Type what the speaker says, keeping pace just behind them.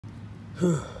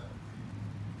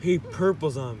He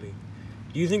purples on me.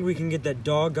 Do you think we can get that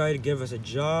dog guy to give us a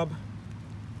job?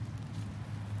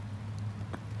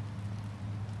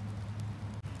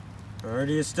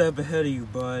 Already a step ahead of you,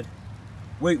 bud.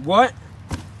 Wait, what?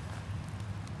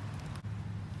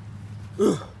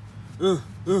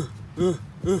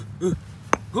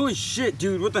 Holy shit,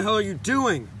 dude, what the hell are you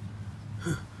doing?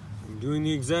 I'm doing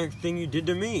the exact thing you did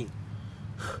to me.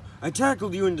 I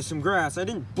tackled you into some grass. I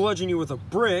didn't bludgeon you with a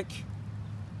brick.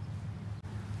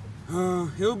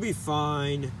 He'll be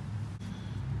fine.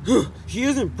 He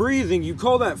isn't breathing. You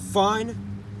call that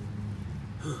fine?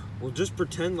 We'll just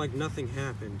pretend like nothing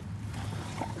happened.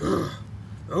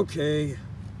 Okay.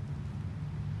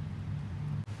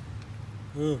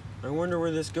 I wonder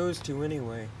where this goes to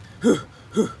anyway.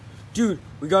 Dude,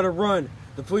 we gotta run.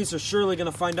 The police are surely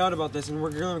gonna find out about this and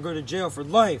we're gonna go to jail for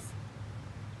life.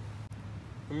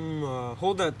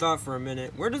 Hold that thought for a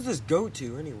minute. Where does this go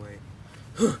to anyway?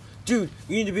 Dude,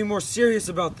 you need to be more serious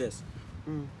about this.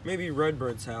 Maybe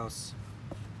Redbird's house.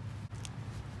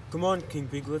 Come on, King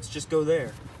Pig, let's just go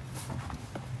there.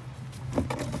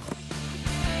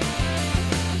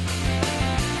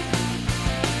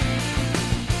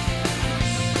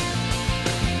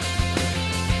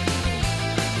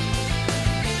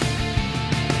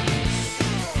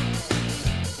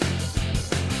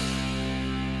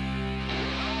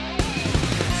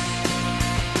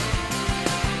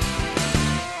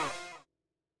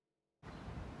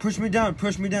 Push me down,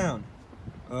 push me down.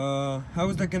 How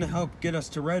is that gonna help get us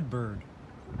to Redbird?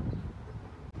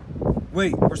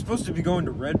 Wait, we're supposed to be going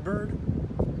to Redbird?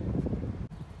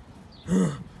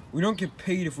 We don't get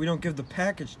paid if we don't give the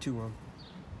package to him.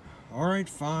 Alright,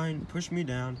 fine, push me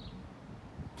down.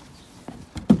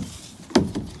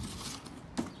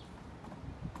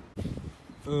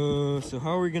 So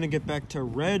how are we gonna get back to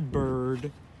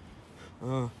Redbird?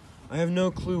 I have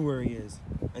no clue where he is.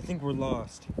 I think we're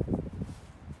lost.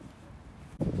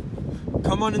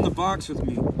 Come on in the box with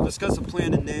me. We'll discuss a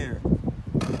plan in there.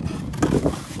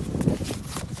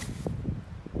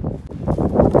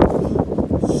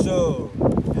 So,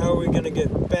 how are we gonna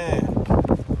get back?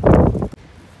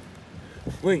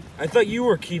 Wait, I thought you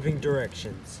were keeping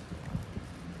directions.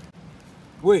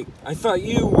 Wait, I thought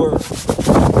you were...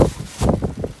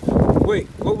 Wait,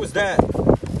 what was that? I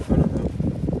don't know.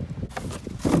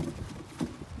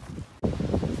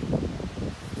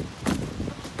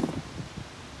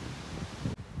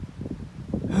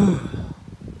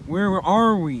 Where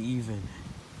are we even?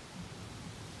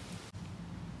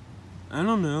 I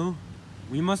don't know.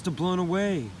 We must have blown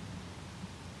away.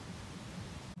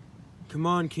 Come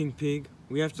on, King Pig.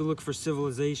 We have to look for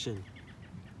civilization.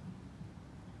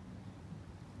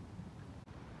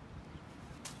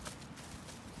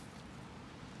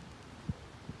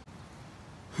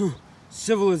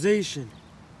 Civilization.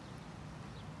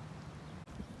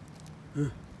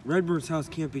 Redbird's house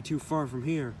can't be too far from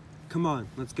here. Come on,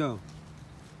 let's go.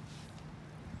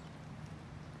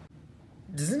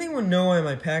 Does anyone know why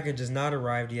my package has not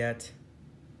arrived yet?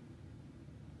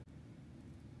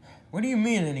 What do you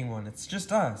mean, anyone? It's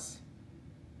just us.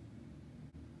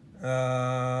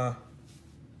 It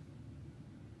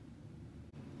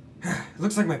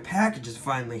looks like my package is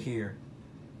finally here.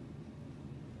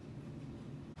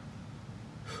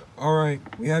 Alright,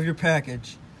 we have your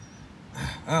package.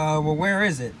 Well, where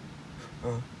is it?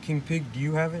 King Pig, do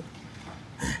you have it?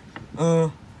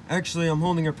 Actually, I'm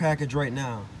holding your package right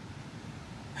now.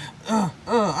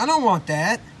 I don't want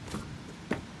that.